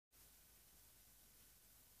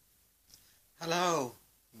Hello,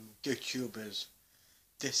 YouTubers.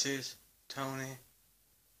 This is Tony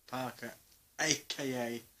Parker,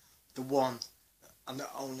 aka the one and the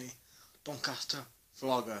only Doncaster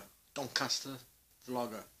vlogger. Doncaster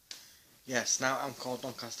vlogger. Yes, now I'm called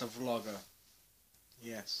Doncaster vlogger.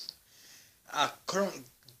 Yes. I couldn't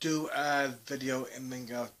do a video in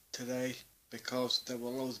Mingo today because there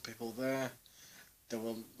were loads of people there. There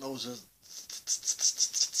were loads of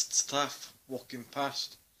staff walking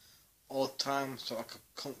past all the time, so I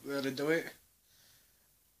couldn't really do it.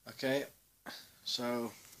 Okay,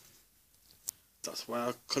 so that's why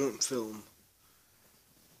I couldn't film.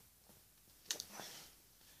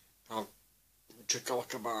 I'll just go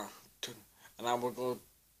like about an hour ago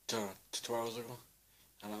to 2 hours ago,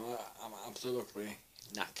 and I'm absolutely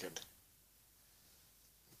knackered.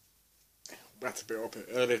 We have to be up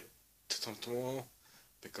early tomorrow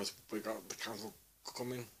because we got the council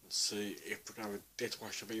coming to see if we're going to have a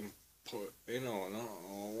dishwasher being put in or not,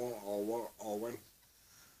 or what, or when.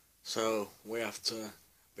 So we have to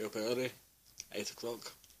be up early, 8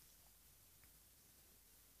 o'clock.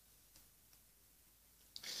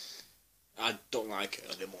 I don't like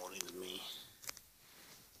early mornings, me.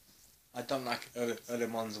 I don't like early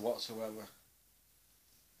mornings whatsoever.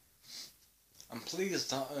 I'm pleased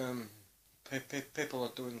that people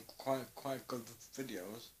are doing quite good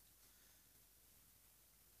videos,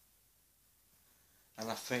 and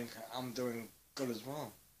I think I'm doing good as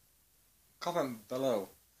well. Comment below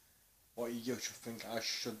what you should think I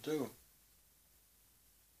should do.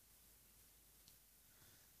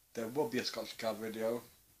 There will be a Scotch Guard video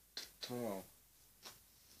tomorrow,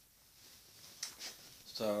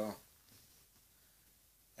 so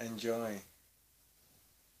enjoy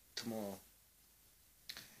tomorrow.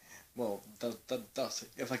 Well, that's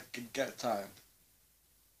if I could get time,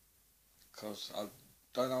 because I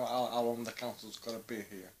don't know how long the council's gonna be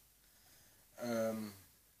here.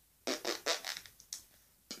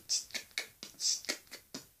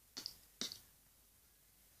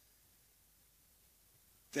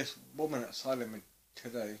 This woman outside of me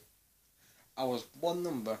today, I was one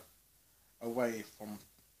number away from,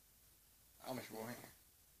 how much were it?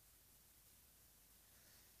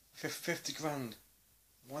 50 grand.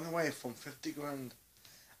 One away from 50 grand.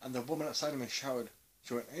 And the woman outside of me shouted.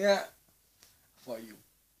 She went, yeah. I thought, you.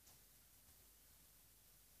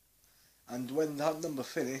 And when that number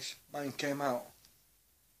finished, mine came out.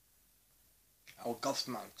 I was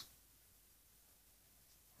gobsmacked.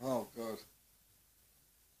 Oh God.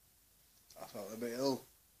 I felt a bit ill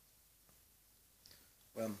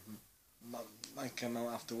when mine came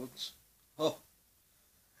out afterwards. Oh,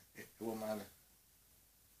 it won't matter.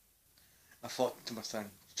 I thought to myself,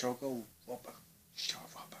 Choco Whopper, shut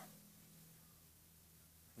up.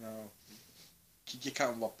 No, you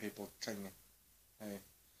can't rob people, can you? Hey,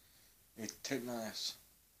 it's too nice.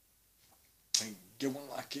 Hey, you wouldn't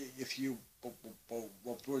like it if you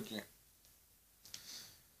robbed, would you?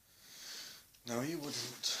 No, you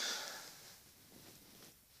wouldn't.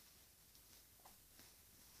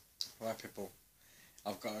 Right, people,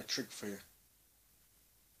 I've got a trick for you.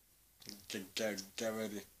 Get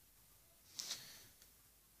ready.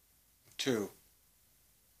 2,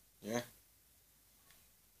 yeah?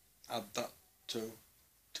 Add that 2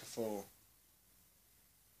 to 4.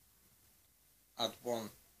 Add 1.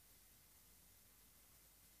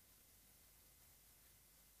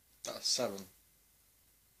 That's 7.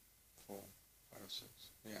 4, 5, 6,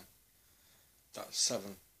 yeah. That's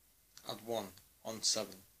 7. Add 1 on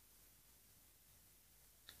 7.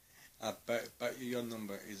 I bet you your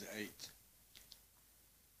number is 8.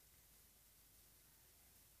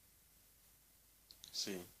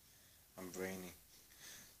 See, I'm brainy.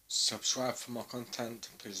 Subscribe for more content.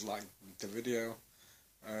 Please like the video.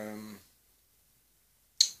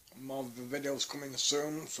 More videos coming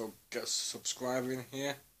soon, so get subscribing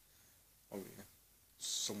here. Oh yeah,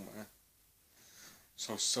 somewhere.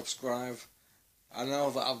 So subscribe. I know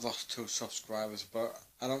that I've lost 2 subscribers, but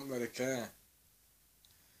I don't really care.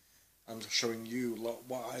 I'm just showing you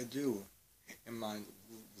what I do in my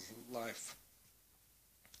life.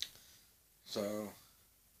 So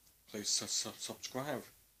please subscribe.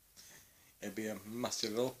 It'd be a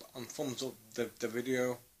massive up and thumbs up the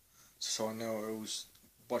video, so I know who's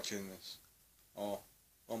watching this or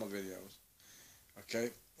all my videos. Okay,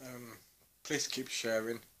 please keep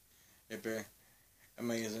sharing. It'd be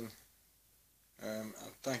amazing. And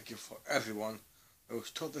thank you for everyone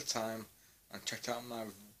who's took the time and checked out my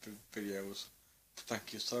videos.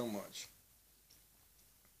 Thank you so much.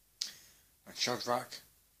 And Shadrach,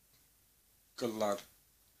 good lad,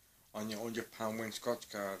 on your £100 win Scotch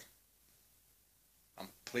card. I'm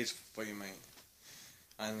pleased for you, mate.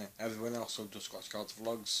 and everyone else who does Scotch Cards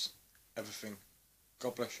vlogs, everything.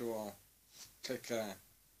 God bless you all. Take care.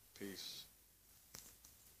 Peace.